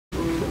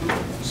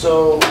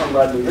So I'm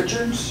Rodney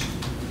Richards.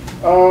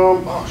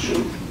 Oh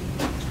shoot.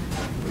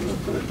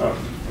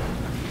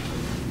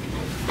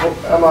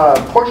 I'm a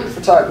portrait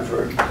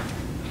photographer.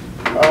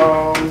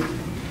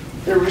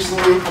 Here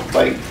recently,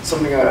 like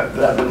something that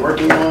I've been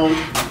working on,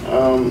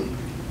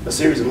 a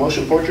series of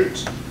motion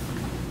portraits.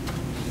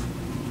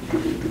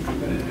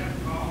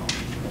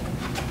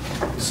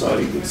 So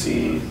you can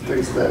see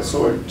things of that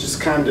sort. Just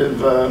kind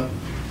of, I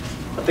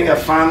think I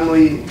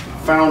finally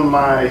found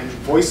my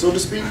voice, so to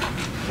speak,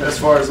 as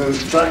far as in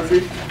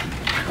photography.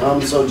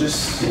 So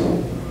just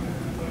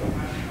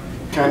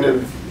kind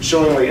of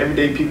showing like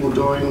everyday people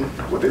doing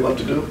what they love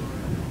to do.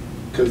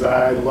 Because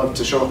I love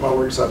to show off my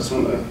work, so I just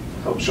want to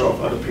help show off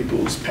other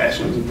people's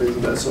passions and things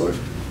of that sort.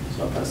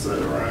 So I'll pass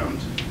that around.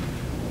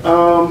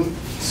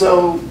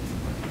 So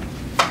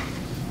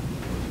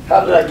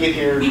how did I get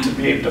here to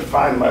be able to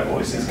find my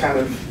voice is kind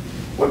of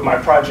what my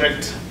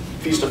project,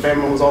 Feast of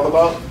Famine, was all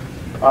about.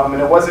 And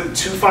it wasn't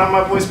to find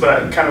my voice, but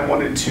I kind of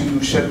wanted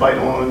to shed light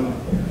on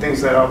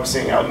things that I was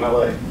seeing out in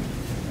LA.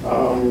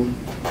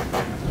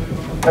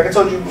 Like I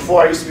told you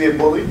before, I used to be a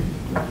bully,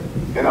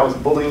 and I was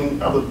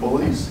bullying other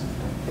bullies.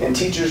 And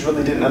teachers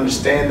really didn't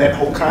understand that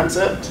whole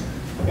concept,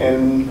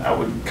 and I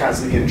would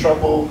constantly get in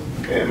trouble,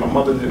 and my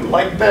mother didn't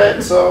like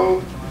that,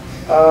 so,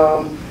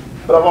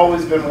 but I've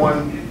always been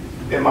one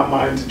in my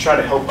mind to try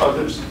to help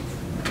others.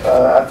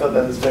 I feel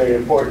that is very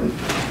important.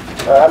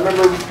 I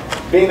remember,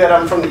 being that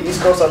I'm from the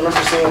East Coast, I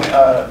remember seeing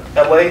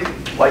LA,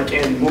 like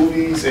in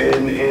movies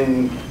and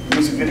in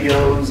music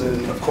videos,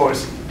 and of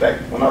course, back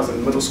when I was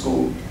in middle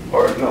school,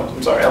 or no,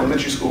 I'm sorry,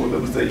 elementary school, there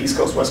was the East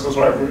Coast, West Coast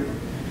rivalry.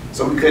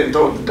 So we couldn't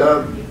throw the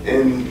dub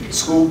in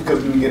school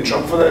because we would get in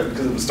trouble for that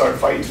because it would start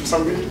fights for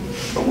some reason.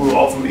 But we were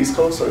all from the East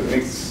Coast, so it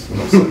makes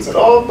no sense at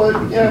all.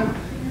 But yeah,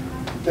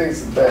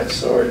 things of that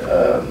sort.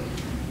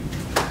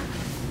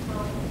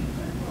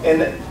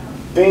 And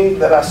being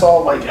that I saw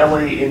like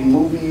LA in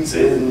movies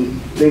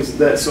and things of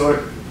that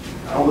sort,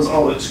 I was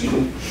always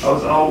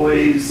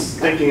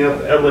thinking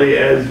of LA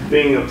as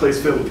being a place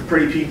filled with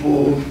pretty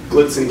people,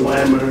 glitz and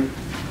glamour,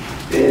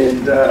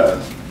 and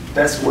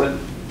that's what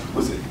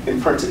was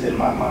imprinted in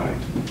my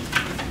mind.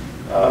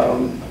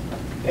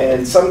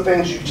 And some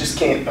things you just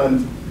can't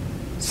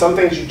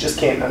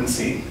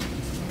unsee.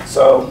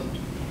 So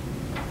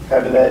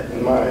having that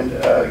in mind,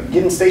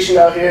 getting stationed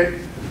out here,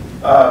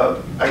 I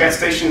got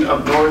stationed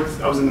up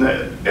north. I was in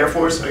the Air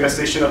Force. I got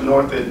stationed up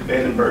north at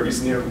Vandenberg.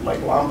 It's near like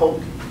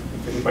Lompoc.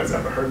 If anybody's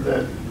ever heard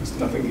that, there's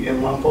nothing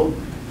in Lompoc.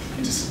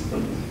 You just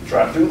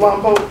drive through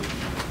Lompoc.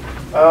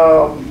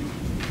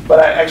 But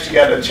I actually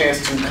got a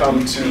chance to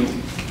come to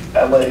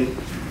LA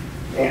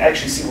and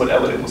actually see what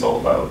LA was all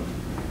about.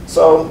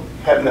 So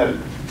having that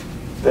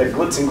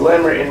glitz and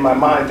glamour in my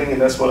mind, thinking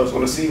that's what I was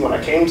going to see when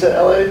I came to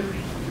LA,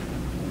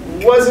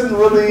 wasn't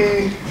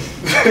really,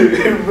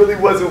 it really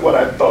wasn't what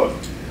I thought.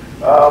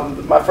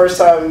 My first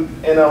time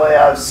in LA,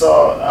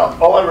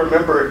 all I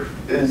remember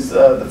is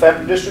the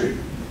Fabric District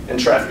and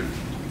traffic.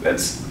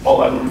 That's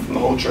all I remember from the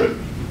whole trip.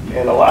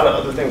 And a lot of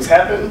other things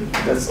happened.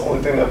 That's the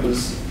only thing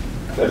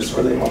that's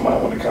really in my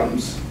mind when it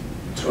comes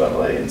to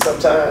LA. And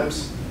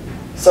sometimes,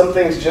 some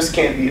things just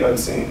can't be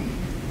unseen.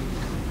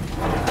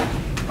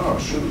 Oh,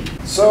 shoot.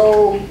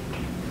 So,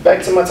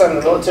 back to my time in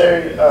the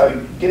military,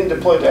 getting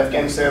deployed to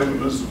Afghanistan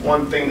was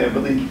one thing that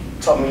really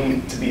taught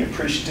me to be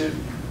appreciative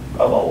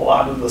of a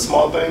lot of the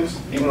small things,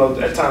 even though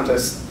at times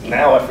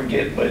now I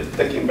forget, but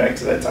thinking back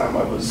to that time,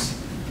 I was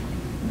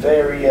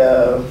very,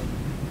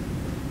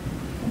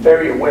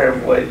 very aware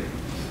of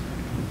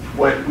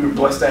what we were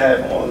blessed to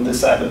have on this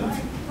side of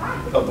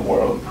the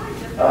world.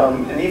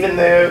 And even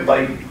there,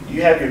 like,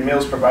 you have your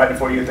meals provided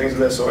for you, things of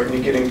that sort, and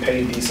you're getting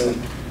paid decent.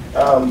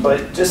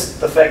 But just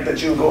the fact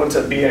that you go into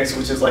a BX,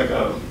 which is like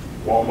a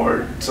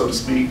Walmart, so to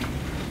speak,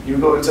 you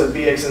go into a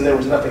BX and there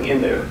was nothing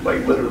in there,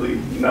 like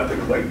literally nothing.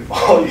 Like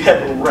all you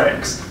had were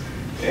racks,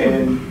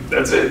 and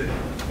that's it.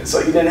 And so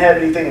you didn't have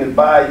anything to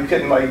buy. You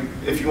couldn't, like,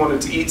 if you wanted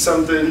to eat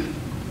something,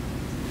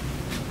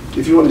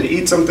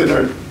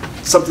 or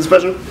something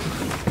special.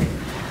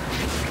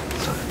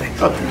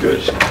 Oh,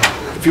 good.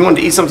 If you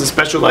wanted to eat something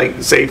special,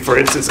 like say for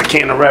instance a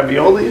can of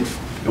ravioli,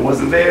 it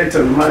wasn't there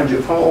to remind you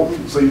of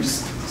home, so you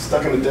just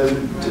stuck in the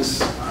desert,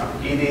 just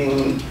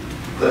eating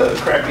the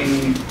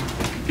crappy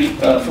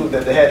food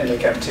that they had in the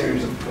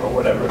cafeterias or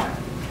whatever.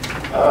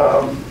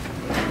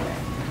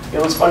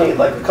 It was funny,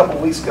 like a couple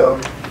weeks ago,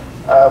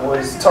 I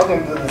was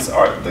talking to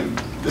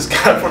this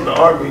guy from the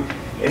Army,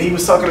 and he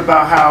was talking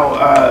about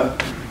how,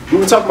 we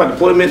were talking about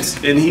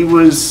deployments, and he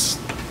was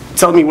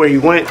telling me where he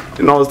went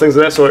and all those things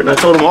of that sort, and I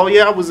told him, oh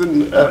yeah, I was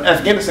in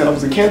Afghanistan, I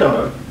was in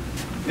Kandahar.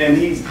 And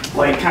he's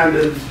like kind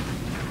of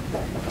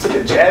took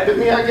a jab at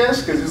me, I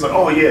guess, because he was like,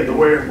 oh yeah,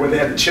 where they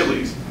had the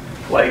chilies.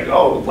 Like,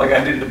 oh, like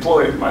I didn't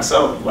deploy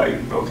myself. Like,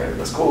 okay,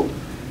 that's cool.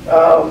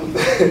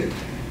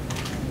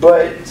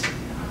 But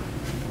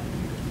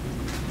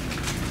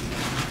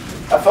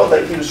I felt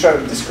like he was trying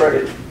to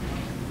discredit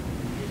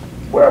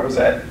where I was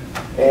at.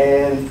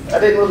 And I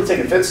didn't really take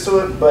offense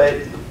to it, but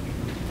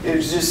it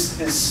was just,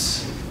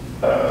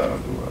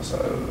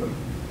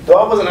 though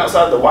I wasn't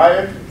outside the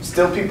wire,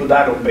 still people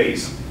died on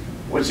base,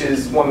 which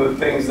is one of the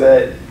things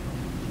that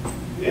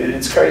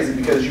it's crazy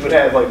because you would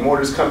have like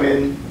mortars come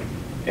in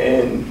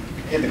and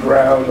hit the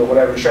ground or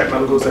whatever,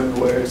 shrapnel goes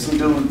everywhere. Some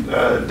dude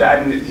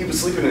died, he was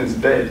sleeping in his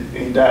bed and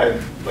he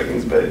died like in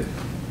his bed.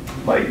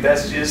 Like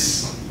that's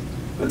just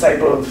the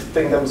type of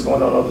thing that was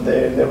going on over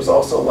there. And there was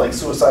also like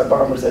suicide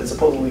bombers that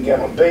supposedly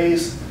got on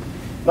base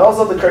and all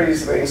those other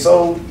crazy things.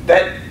 So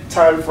that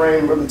time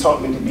frame really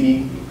taught me to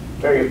be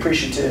very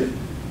appreciative.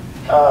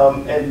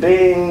 And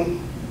being,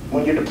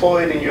 when you're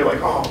deployed and you're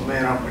like, oh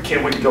man, I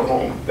can't wait to go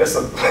home. That's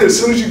as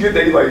soon as you get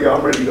there, you're like, yo,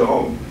 I'm ready to go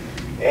home.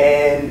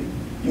 And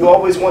you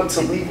always want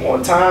to leave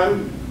on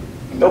time.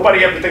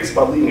 Nobody ever thinks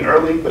about leaving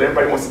early, but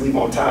everybody wants to leave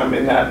on time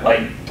and not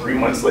like 3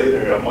 months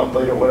later, a month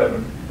later, whatever.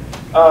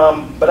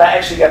 But I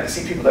actually got to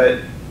see people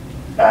that,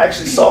 I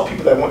actually saw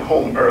people that went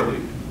home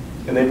early.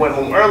 And they went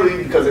home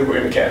early because they were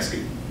in a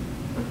casket.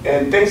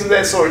 And things of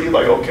that sort, you're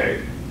like,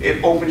 okay,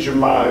 it opens your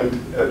mind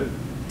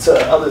to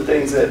other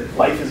things, that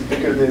life is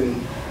bigger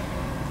than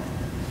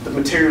the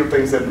material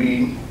things that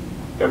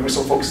we're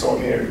so focused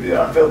on here.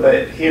 Yeah, I feel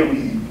that here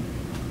we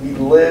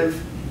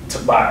live to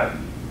buy,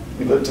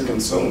 we live to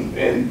consume,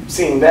 and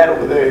seeing that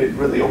over there, it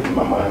really opened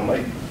my mind.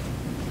 Like,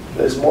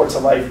 there's more to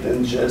life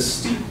than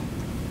just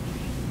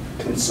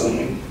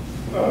consuming.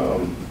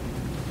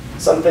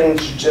 Some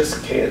things you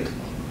just can't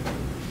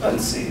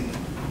unsee.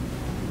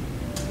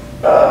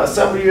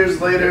 Several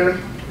years later,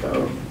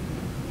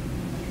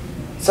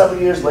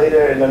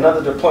 in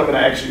another deployment,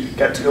 I actually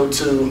got to go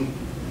to,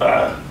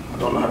 I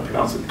don't know how to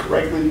pronounce it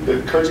correctly,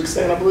 but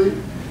Kyrgyzstan, I believe.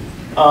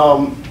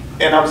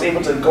 And I was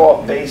able to go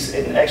off base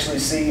and actually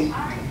see,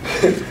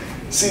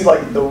 see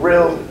like the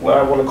real, what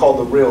I want to call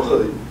the real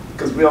hood.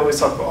 Because we always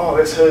talk about, oh,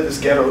 this hood, this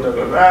ghetto, da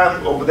da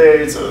da. Over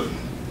there, it's a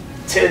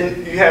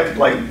 10, you have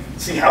like,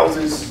 see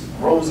houses,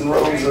 rows and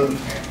rows of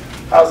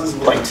houses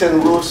with like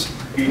 10 roofs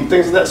and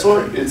things of that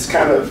sort. It's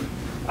kind of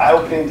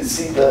eye-opening to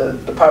see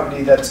the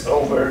poverty that's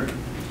over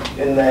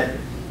in that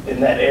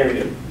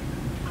area.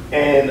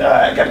 And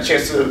I got a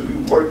chance to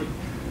work,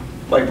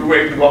 like we were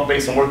able to go off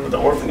base and work with the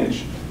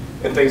orphanage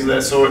and things of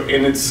that sort.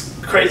 And it's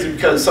crazy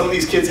because some of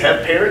these kids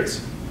have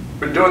parents,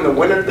 but during the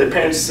winter, their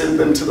parents send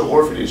them to the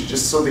orphanage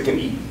just so they can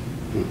eat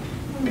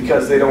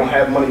because they don't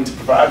have money to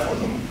provide for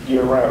them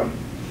year round.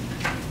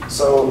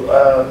 So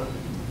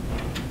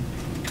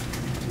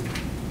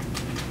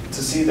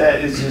to see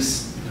that is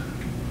just,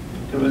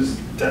 it was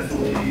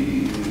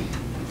definitely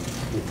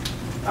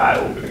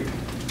eye-opening.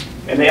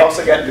 And they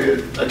also got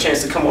a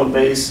chance to come on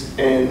base,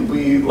 and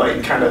we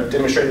like kind of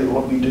demonstrated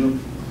what we do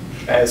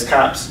as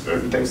cops or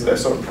things of that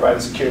sort,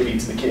 providing security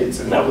to the kids.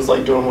 And that was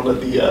like during one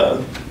of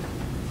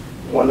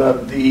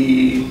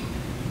the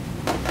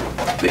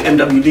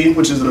MWD,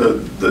 which is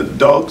the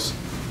dogs.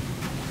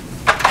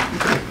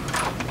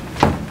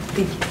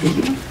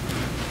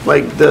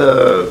 Like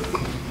the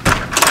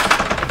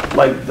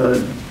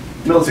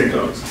military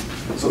dogs.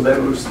 So that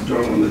was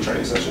during one of the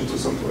training sessions or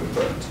something like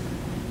that.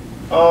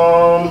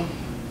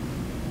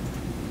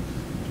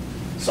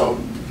 So,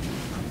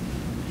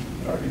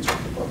 I already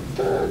talked about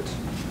that.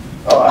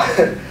 Oh,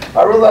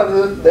 I realized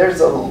that there's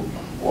a,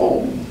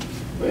 whoa,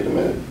 wait a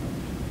minute.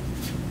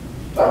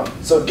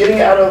 So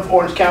getting out of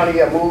Orange County,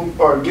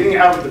 getting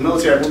out of the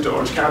military, I moved to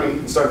Orange County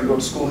and started to go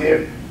to school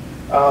here.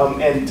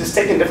 And just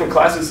taking different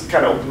classes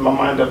kind of opened my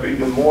mind up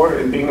even more,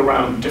 and being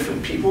around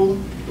different people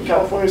in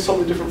California is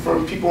totally different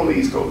from people on the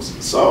East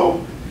Coast.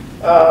 So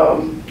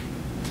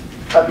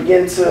I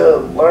began to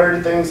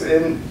learn things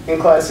in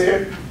class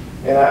here,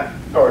 and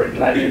or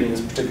not even in this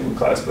particular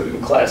class, but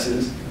in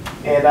classes.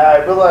 And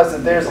I realized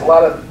that there's a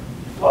lot of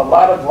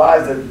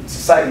lies that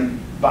society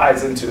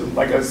buys into,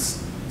 like I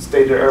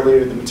stated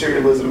earlier, the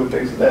materialism and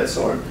things of that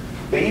sort.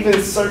 But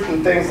even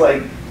certain things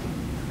like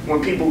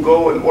when people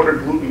go and order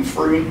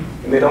gluten-free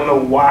and they don't know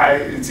why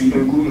it's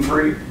even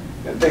gluten-free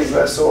and things of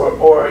that sort,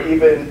 or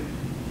even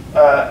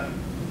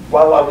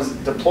while I was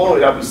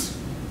deployed, I was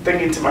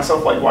thinking to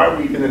myself, like, why are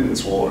we even in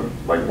this war?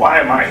 Like, why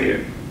am I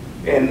here?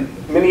 And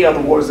many other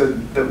wars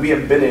that we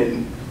have been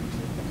in,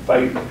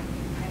 like,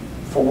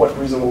 for what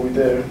reason were we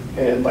there?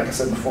 And like I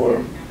said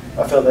before,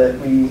 I feel that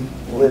we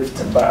live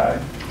to buy.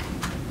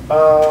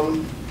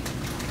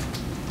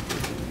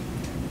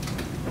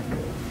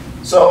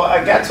 So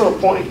I got to a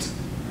point,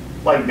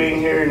 like being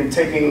here and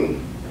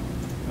taking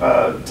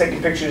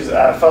pictures,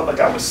 I felt like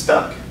I was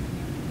stuck,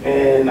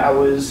 and I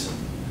was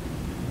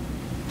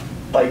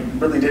like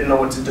really didn't know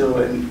what to do.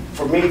 And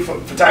for me,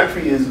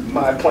 photography is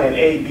my plan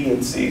A, B,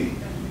 and C.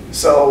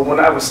 So when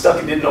I was stuck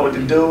and didn't know what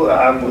to do,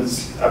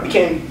 I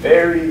became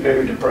very,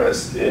 very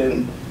depressed.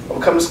 And I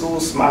would come to school,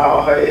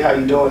 smile, hey, how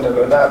you doing, da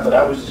da da. But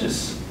I was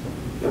just,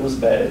 it was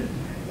bad.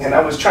 And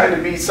I was trying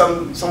to be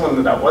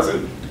someone that I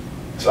wasn't.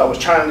 So I was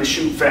trying to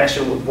shoot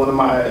fashion with one of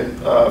my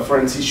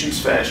friends. He shoots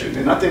fashion,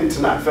 and nothing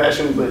to not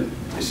fashion, but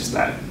it's just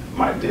not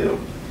my deal.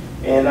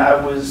 And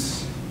I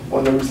was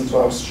one of the reasons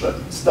why I was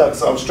stuck.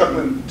 So I was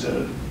struggling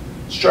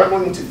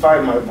to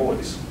find my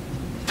voice.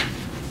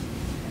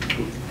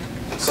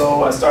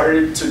 So I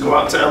started to go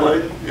out to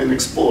LA and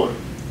explore.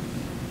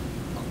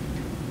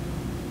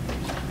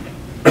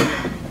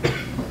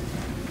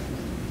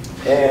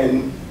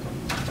 And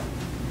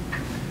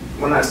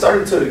when I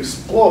started to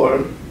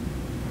explore,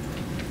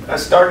 I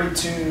started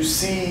to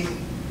see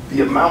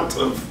the amount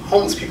of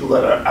homeless people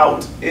that are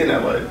out in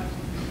LA.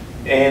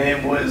 And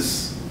it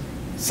was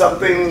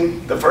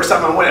something, the first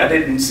time I went, I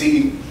didn't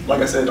see,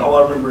 like I said, all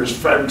I remember is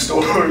fabric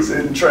stores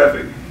and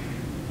traffic.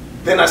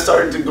 Then I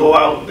started to go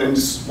out and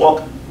just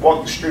walk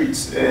the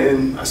streets,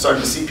 and I started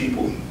to see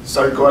people.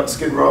 Started to go out to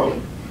Skid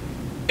Row.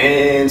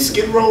 And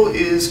Skid Row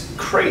is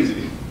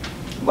crazy.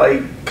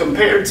 Like,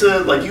 compared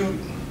to, like,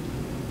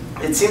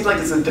 it seems like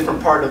it's a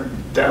different part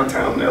of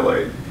downtown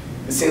LA.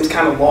 It seems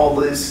kind of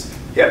lawless.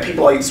 You have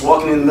people like just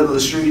walking in the middle of the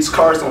streets,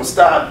 cars don't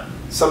stop.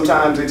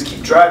 Sometimes they just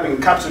keep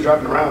driving, cops are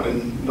driving around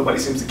and nobody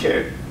seems to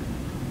care.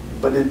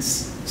 But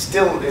it's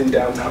still in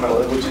downtown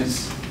LA, which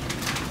is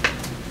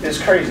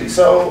crazy.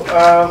 So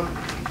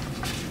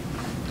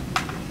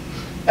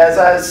as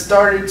I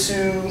started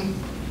to,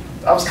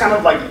 I was kind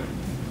of like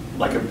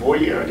a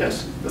voyeur, I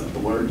guess, that's the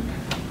word.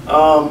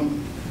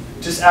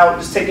 Just out,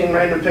 just taking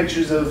random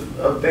pictures of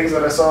things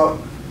that I saw.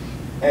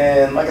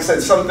 And like I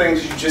said, some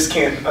things you just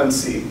can't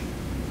unsee.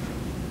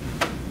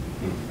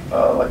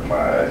 Like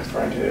my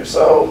friend here.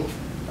 So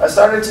I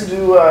started to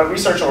do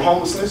research on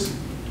homelessness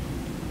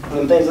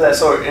and things of that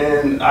sort.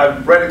 And I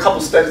read a couple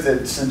studies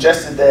that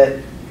suggested that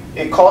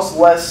it costs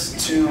less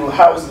to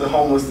house the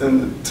homeless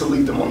than to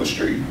leave them on the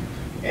street.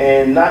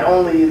 And not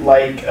only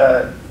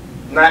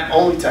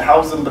to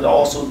house them, but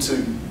also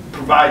to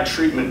provide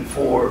treatment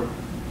for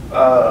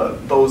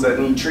those that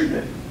need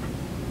treatment.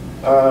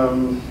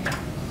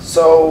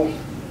 So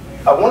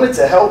I wanted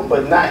to help,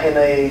 but not in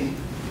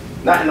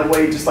a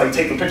way just like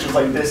taking pictures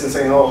like this and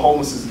saying, oh,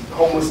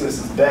 homelessness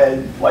is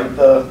bad, like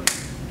the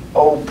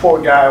oh,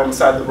 poor guy on the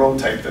side of the road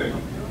type thing.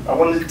 I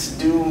wanted to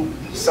do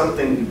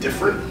something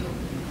different,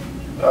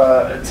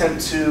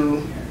 attempt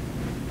to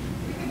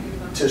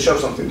show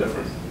something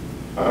different.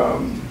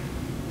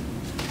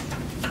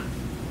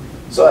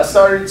 So I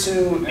started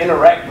to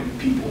interact with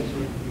people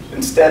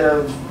instead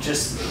of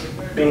just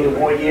being a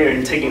voyeur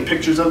and taking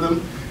pictures of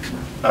them.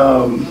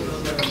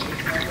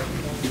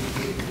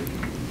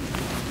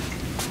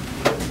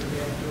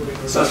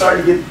 So I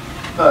started to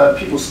get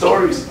people's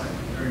stories,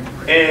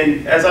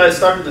 and as I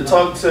started to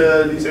talk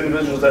to these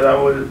individuals that I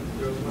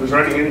was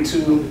running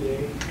into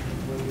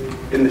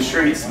in the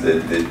streets,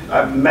 that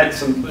I've met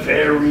some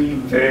very,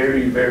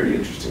 very, very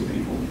interesting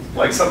people.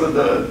 Like some of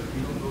the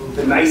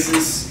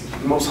nicest,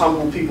 most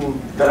humble people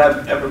that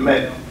I've ever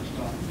met,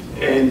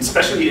 and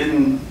especially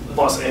in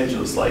Los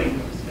Angeles. Like,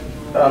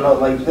 I don't know,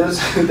 like there's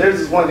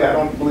this one guy, I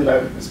don't believe I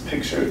have his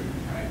picture,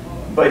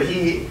 but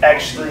he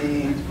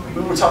actually,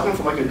 we were talking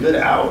for like a good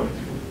hour,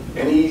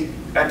 and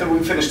after we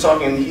finished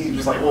talking, he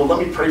was like, well,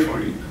 let me pray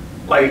for you.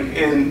 Like,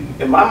 in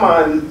my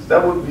mind,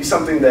 that would be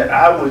something that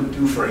I would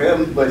do for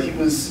him, but he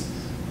was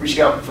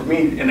reaching out for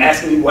me and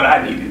asking me what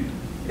I needed.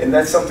 And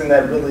that's something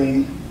that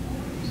really,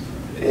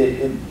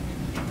 it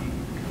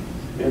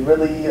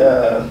really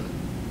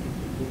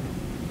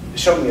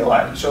showed me a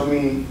lot. It showed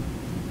me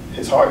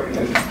his heart, and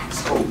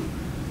it's cool.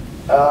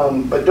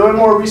 But doing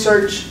more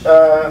research,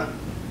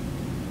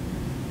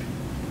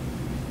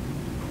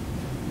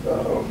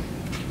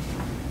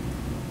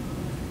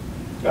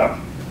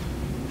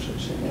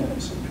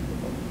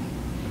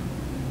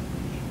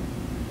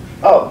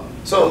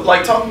 so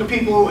like talking to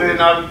people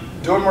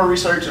and doing more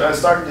research, I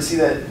started to see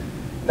that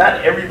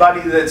not everybody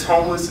that's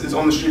homeless is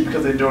on the street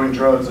because they're doing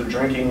drugs or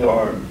drinking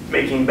or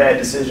making bad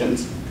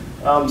decisions.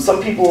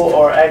 Some people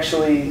are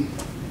actually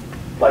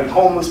like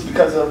homeless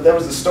because of, there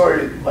was a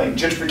story like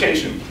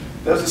gentrification.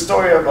 There was a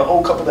story of an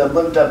old couple that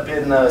lived up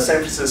in San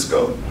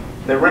Francisco.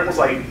 Their rent was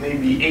like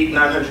maybe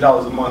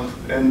 $800–900 a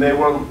month, and they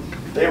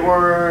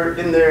were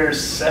in their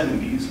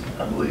 70s,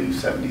 I believe,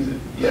 70s,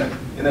 yeah,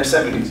 in their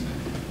 70s.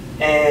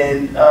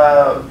 And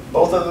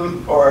both of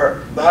them,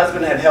 or the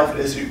husband had health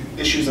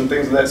issues and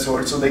things of that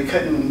sort, so they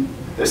couldn't,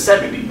 they're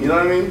 70, you know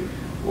what I mean?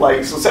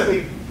 Like, so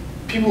 70,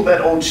 people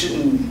that old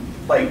shouldn't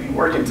like be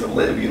working to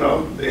live, you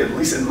know, at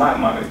least in my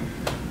mind.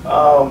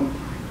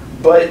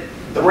 But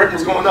the rent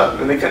was going up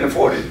and they couldn't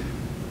afford it.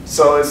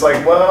 So it's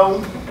like,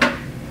 well,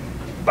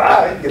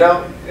 bye, get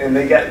out. And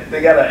they got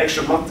an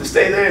extra month to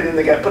stay there, and then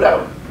they got put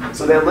out.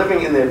 So they're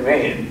living in their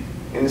van.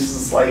 And this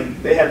is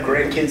like, they have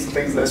grandkids and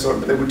things of that sort,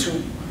 but they were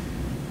too,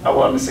 I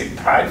wanted to say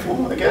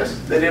prideful, I guess.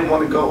 They didn't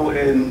want to go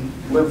and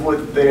live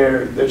with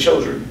their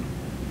children.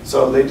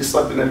 So they just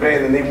slept in their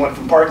van, and they went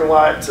from parking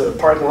lot to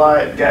parking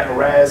lot, got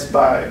harassed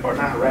by, or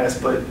not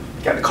harassed, but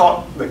got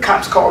the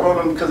cops called on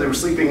them because they were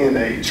sleeping in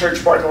a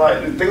church parking lot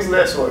and things of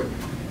that sort.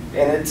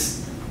 And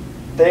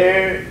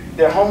they're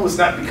homeless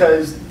not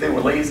because they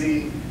were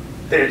lazy,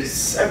 they're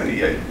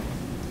 70.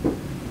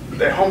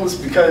 They're homeless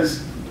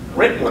because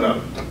rent went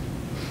up.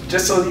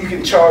 Just so you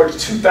can charge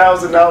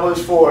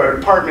 $2,000 for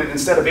an apartment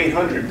instead of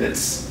 $800.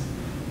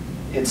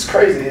 It's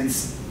crazy.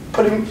 It's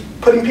putting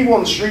people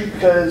on the street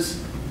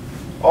because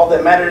all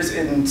that matters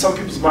in some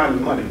people's mind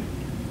is money.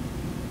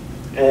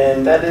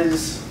 And that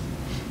is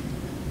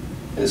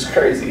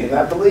crazy. And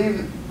I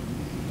believe,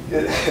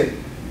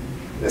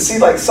 see,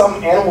 like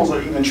some animals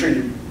are even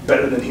treated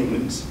better than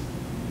humans.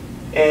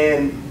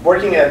 And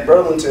working at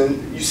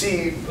Burlington, you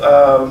see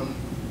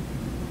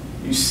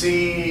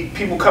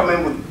people come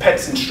in with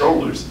pets and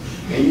strollers,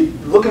 and you're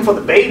looking for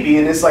the baby,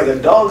 and it's like a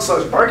dog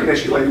starts barking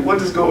at you, like,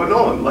 what is going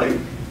on? Like,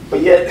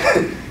 but yet,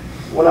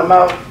 when I'm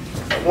out,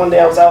 one day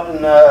I was out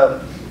in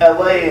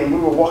LA, and we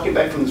were walking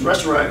back from this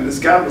restaurant, and this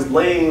guy was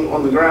laying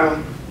on the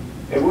ground,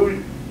 and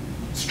we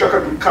struck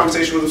up a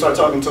conversation with him, started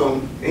talking to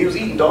him, and he was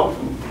eating dog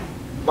food,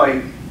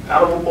 like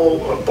out of a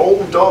bowl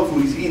of dog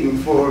food he's eating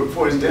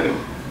for his dinner.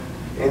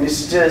 And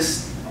it's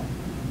just,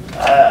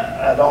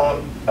 I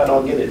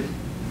don't get it.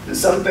 There's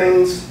some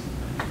things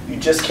you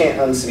just can't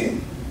unsee.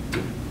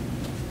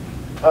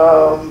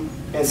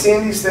 And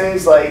seeing these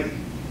things, like,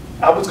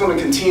 I was going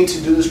to continue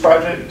to do this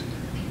project,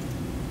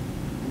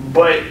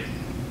 but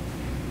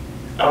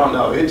I don't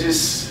know,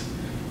 it's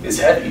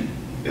heavy.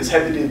 It's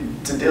heavy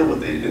to deal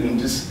with it, and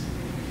just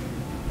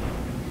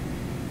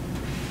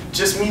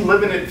me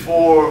living it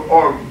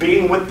or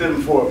being with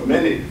them for a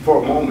minute,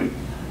 for a moment.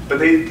 But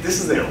this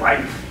is their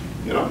life,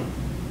 you know?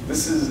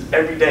 This is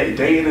every day,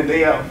 day in and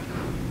day out.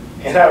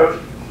 And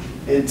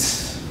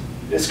it's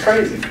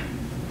crazy.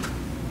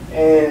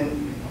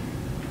 And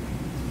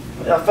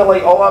I feel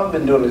like all I've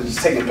been doing is just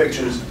taking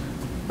pictures.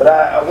 But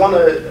I want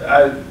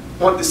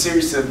the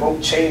series to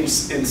evoke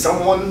change in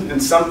someone, in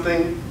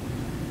something.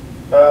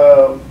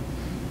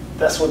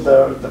 That's what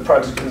the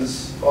project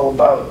is all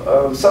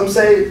about. Some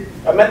say,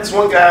 I met this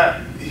one guy,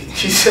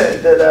 he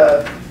said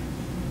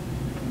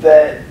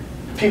that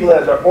people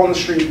that are on the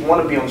street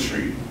want to be on the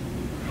street.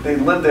 They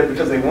live there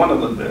because they want to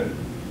live there.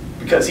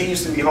 Because he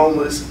used to be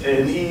homeless,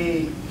 and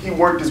he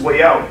worked his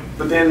way out.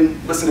 But then,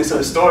 listening to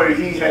his story,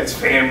 he has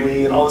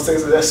family and all those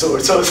things of that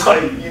sort. So it's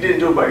like, you didn't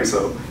do it by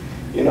yourself,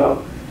 you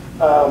know?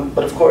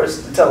 But of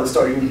course, to tell the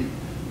story,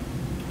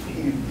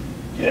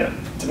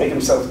 to make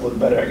himself look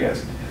better, I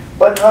guess.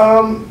 But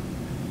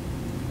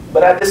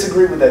I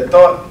disagree with that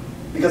thought,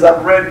 because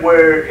I've read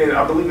where,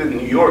 I believe in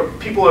New York,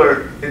 people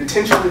are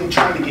intentionally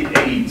trying to get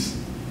AIDS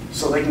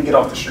so they can get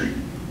off the street.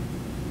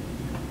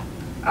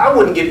 I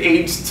wouldn't get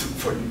AIDS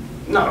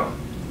no,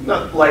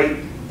 like,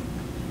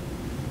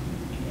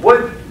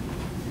 what,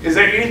 is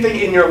there anything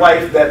in your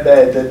life that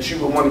bad that you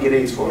would want to get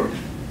AIDS for?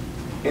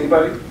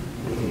 Anybody?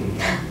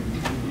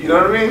 You know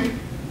what I mean?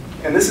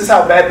 And this is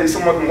how badly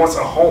someone wants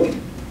a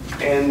home.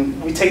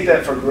 And we take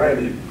that for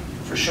granted,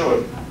 for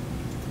sure.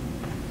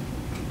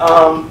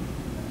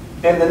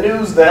 In the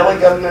news, the LA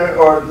governor,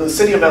 or the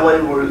city of LA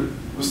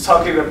was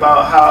talking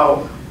about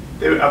how,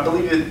 I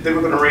believe they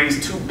were going to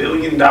raise $2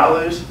 billion,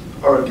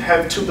 or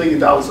have $2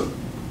 billion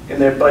in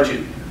their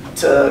budget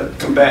to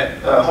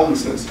combat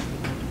homelessness.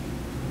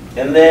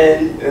 And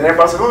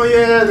everybody's like, oh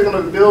yeah, they're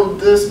going to build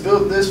this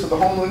for the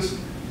homeless,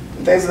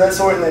 and things of that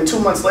sort. And then 2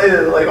 months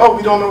later, they're like, oh,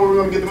 we don't know where we're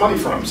going to get the money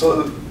from.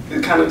 So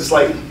it kind of just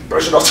like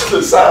brush it off to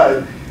the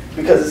side,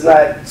 because it's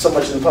not so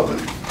much in the public,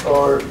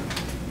 or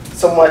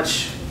so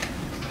much,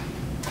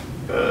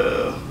 I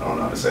don't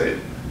know how to say it,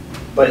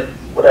 but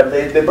whatever,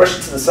 they brush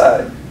it to the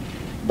side.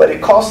 But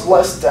it costs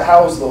less to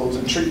house those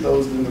and treat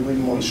those than to leave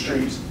them on the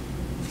streets.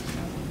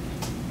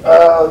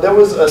 There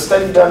was a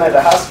study done at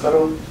a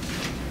hospital,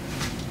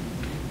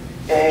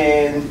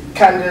 and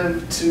kind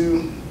of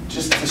to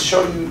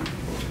show you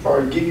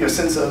or give you a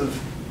sense of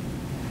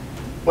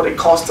what it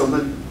costs to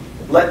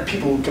let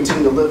people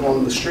continue to live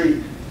on the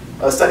street.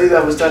 A study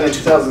that was done in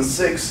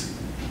 2006,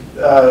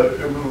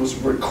 it was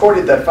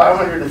recorded that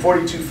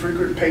 542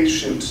 frequent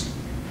patients,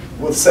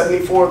 with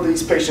 74 of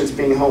these patients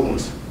being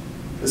homeless.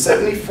 The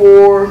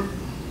 74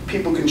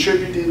 people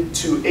contributed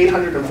to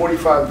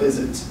 845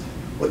 visits,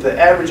 with an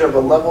average of a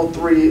level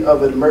 3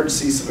 of an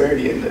emergency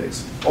severity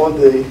index, on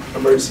the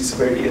emergency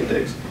severity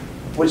index,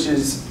 which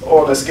is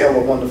on a scale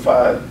of 1 to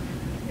 5,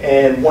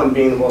 and 1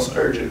 being the most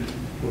urgent.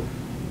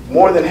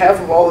 More than half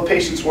of all the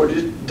patients were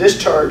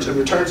discharged and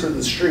returned to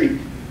the street,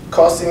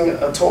 costing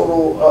a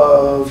total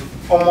of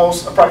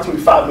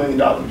approximately $5 million.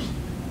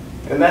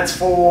 And that's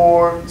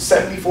for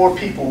 74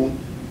 people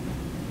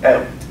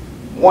at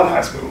one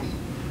hospital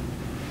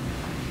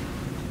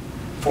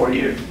for a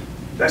year.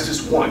 That's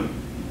just one.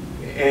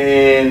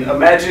 And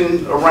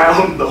imagine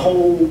around the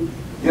whole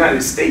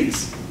United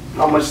States,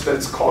 how much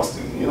that's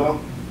costing, you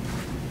know?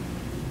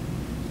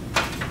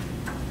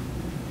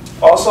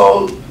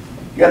 Also,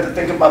 you have to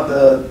think about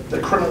the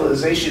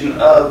criminalization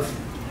of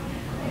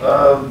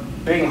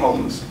being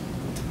homeless.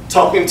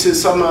 Talking to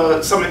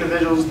some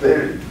individuals,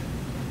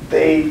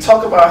 they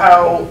talk about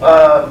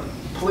how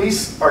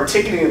police are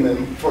ticketing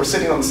them for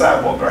sitting on the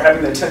sidewalk or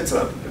having their tents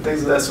up and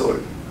things of that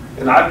sort.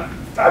 And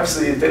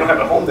obviously, if they don't have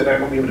a home, they're not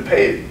going to be able to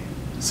pay it.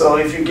 So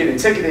if you're getting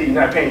ticketed, you're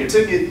not paying your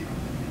ticket,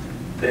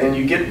 then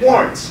you get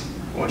warrants.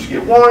 Once you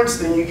get warrants,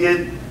 then you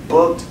get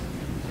booked.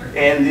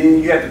 And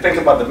then you have to think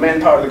about the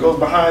manpower that goes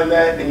behind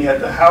that, and you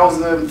have to house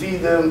them, feed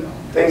them,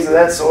 things of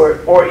that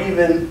sort, or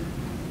even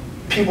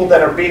people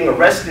that are being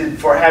arrested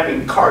for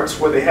having carts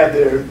where they have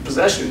their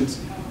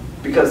possessions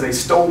because they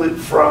stole it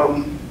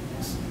from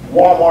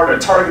Walmart or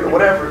Target or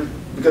whatever,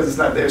 because it's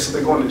not there, so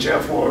they're going to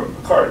jail for a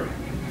cart.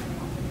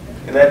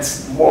 And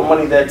that's more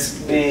money that's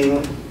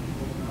being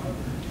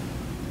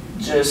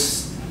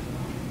just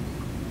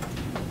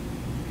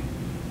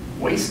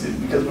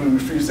wasted because we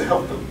refused to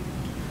help them.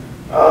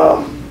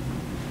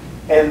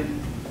 And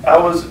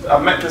I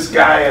met this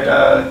guy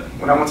at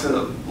when I went to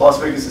Las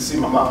Vegas to see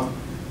my mom,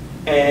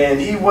 and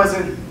he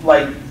wasn't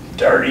like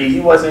dirty. He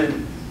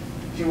wasn't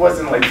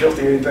like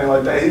filthy or anything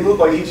like that. He looked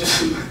like he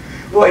just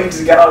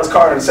got out of his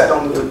car and sat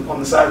on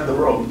the side of the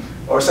road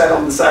or sat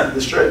on the side of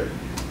the strip.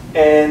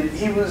 And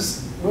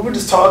we were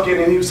just talking,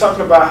 and he was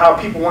talking about how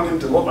people want him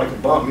to look like a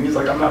bum. And he's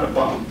like, I'm not a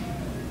bum,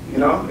 you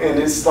know. And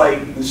it's like,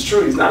 it's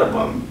true, he's not a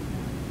bum.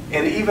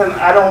 And even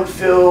I don't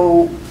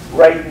feel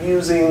right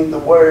using the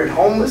word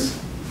homeless,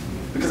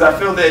 because I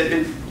feel that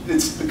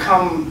it's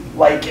become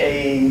like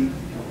a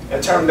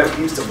term that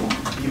we use to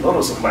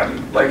belittle somebody.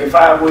 Like if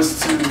I was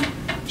to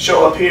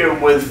show up here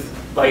with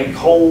like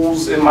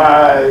holes in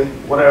my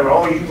whatever,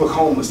 oh, you look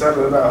homeless, da,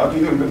 da, da. I've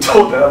even been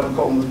told that I look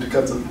homeless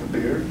because of the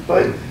beard.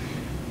 But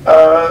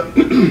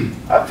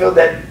I feel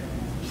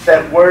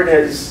that word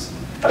has,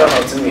 I don't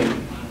know, to me,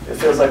 it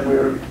feels like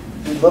we're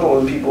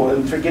belittling people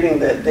and forgetting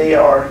that they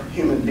are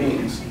human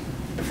beings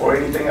before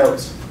anything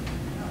else.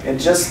 And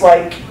just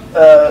like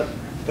the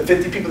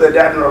 50 people that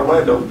died in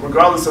Orlando,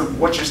 regardless of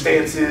what your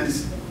stance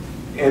is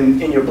in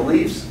your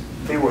beliefs,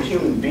 they were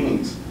human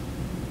beings.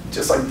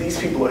 Just like these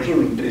people are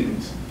human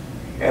beings.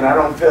 And I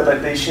don't feel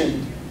that they should,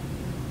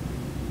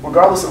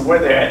 regardless of where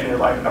they're at in their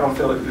life, I don't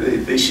feel like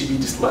they should be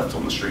just left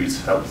on the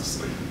streets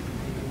helplessly.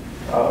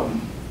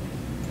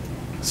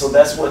 So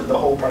that's what the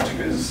whole project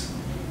is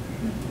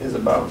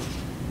about.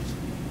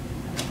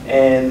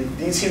 And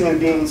these human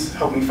beings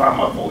help me find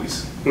my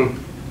voice.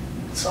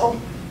 So,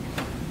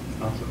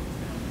 awesome.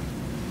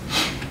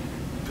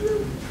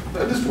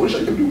 I just wish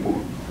I could do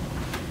more.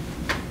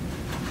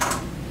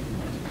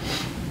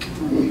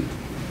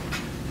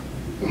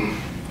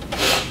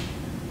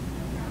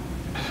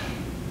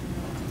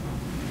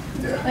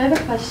 Yeah. I have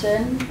a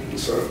question.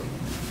 What's up?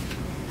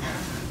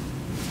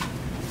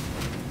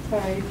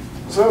 Sorry.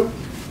 What's up?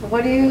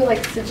 What do you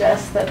like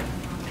suggest that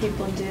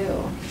people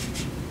do?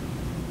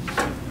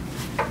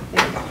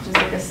 Like, just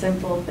like a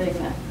simple thing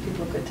that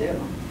people could do.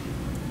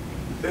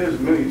 There's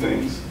many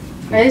things.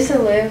 I used to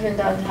live in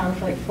downtown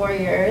for like 4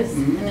 years,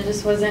 and it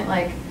just wasn't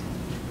like,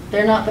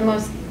 they're not the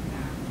most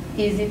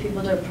easy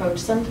people to approach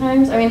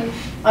sometimes. I mean,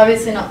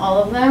 obviously not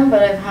all of them,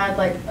 but I've had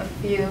like a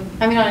few,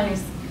 I mean,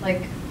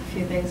 like a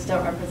few things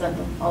don't represent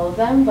all of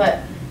them,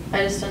 but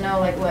I just don't know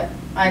like what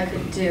I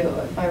could do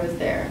if I was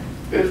there.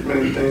 There's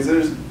many things.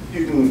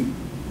 You can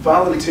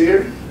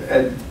volunteer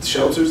at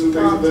shelters and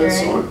things of that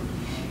sort.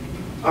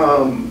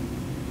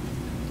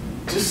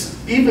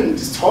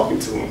 Just talking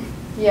to them.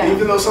 Yeah.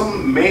 Even though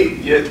some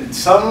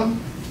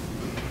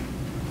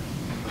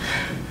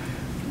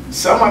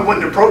I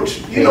wouldn't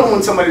approach. You know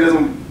when somebody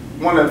doesn't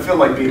want to feel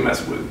like being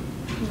messed with.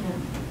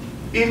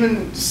 Yeah.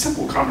 Even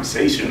simple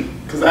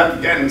conversation, because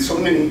I've gotten so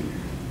many,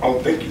 oh,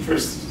 thank you for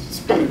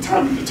spending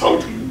time to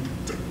talk to you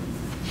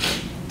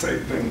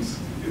type things.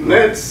 And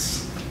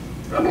that's,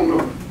 I don't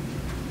know.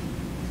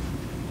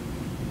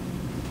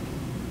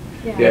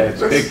 Yeah,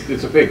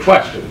 it's a big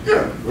question.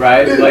 Yeah.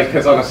 Right? Like,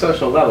 because on a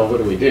social level, what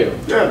do we do?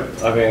 Yeah.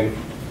 I mean,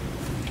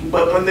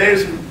 but when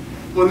there's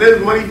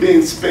money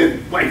being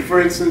spent, like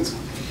for instance,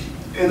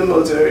 in the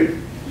military,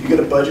 you get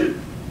a budget,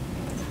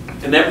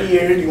 and every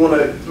year you want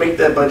to make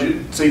that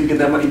budget so you can get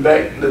that money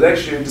back the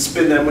next year to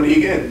spend that money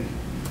again.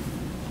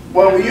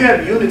 Well, when you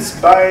have units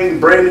buying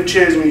brand new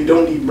chairs when you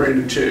don't need brand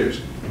new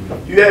chairs,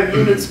 you have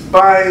units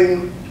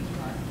buying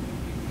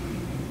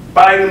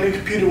a new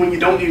computer when you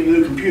don't need a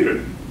new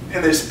computer,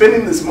 and they're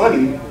spending this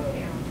money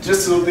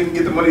just so they can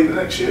get the money the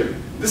next year.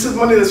 This is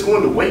money that's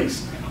going to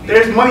waste.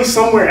 There's money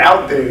somewhere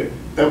out there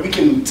that we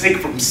can take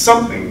from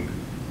something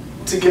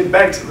to give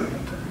back to them.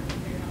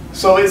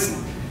 So it's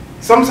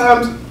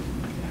sometimes,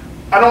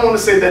 I don't want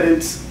to say that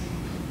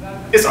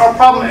it's our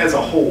problem as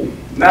a whole,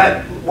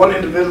 not one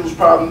individual's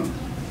problem,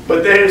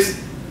 but it's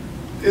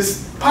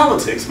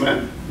politics,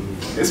 man.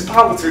 It's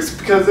politics,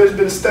 because there's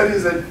been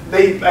studies that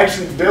they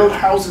actually build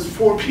houses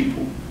for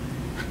people,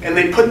 and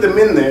they put them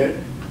in there,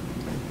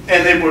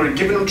 and they were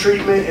giving them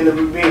treatment, and they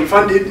were being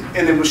funded,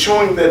 and it was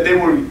showing that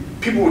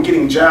people were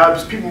getting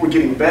jobs, people were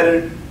getting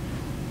better,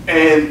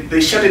 and they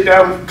shut it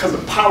down because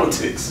of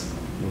politics.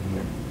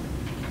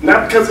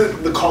 Not because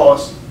of the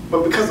cause,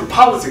 but because of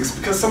politics,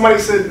 because somebody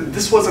said that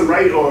this wasn't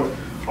right, or,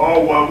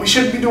 oh, well, we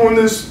shouldn't be doing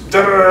this,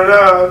 da da da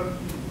da.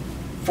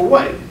 For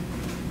what?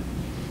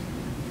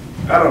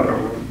 I don't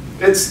know.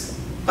 It's,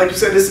 like you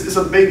said, it's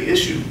a big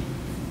issue.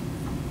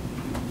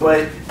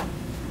 But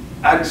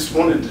I just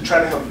wanted to try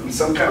to help in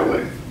some kind of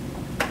way.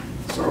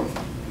 So,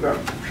 yeah.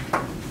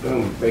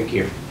 boom, thank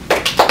you.